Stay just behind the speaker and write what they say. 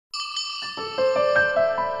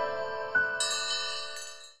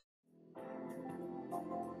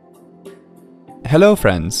Hello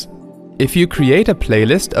friends! If you create a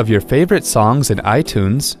playlist of your favorite songs in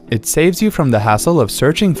iTunes, it saves you from the hassle of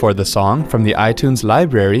searching for the song from the iTunes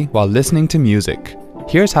library while listening to music.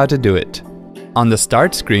 Here's how to do it. On the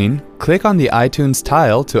Start screen, click on the iTunes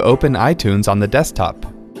tile to open iTunes on the desktop.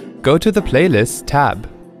 Go to the Playlists tab.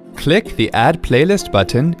 Click the Add Playlist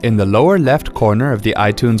button in the lower left corner of the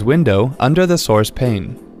iTunes window under the source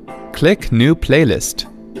pane. Click New Playlist.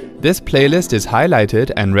 This playlist is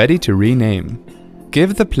highlighted and ready to rename.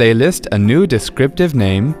 Give the playlist a new descriptive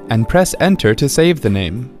name and press Enter to save the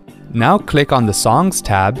name. Now click on the Songs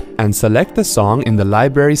tab and select the song in the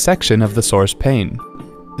Library section of the source pane.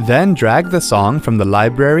 Then drag the song from the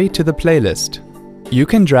library to the playlist. You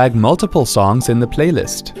can drag multiple songs in the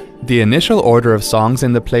playlist. The initial order of songs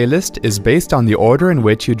in the playlist is based on the order in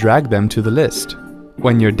which you drag them to the list.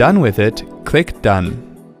 When you're done with it, click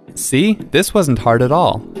Done. See, this wasn't hard at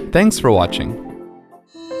all. Thanks for watching.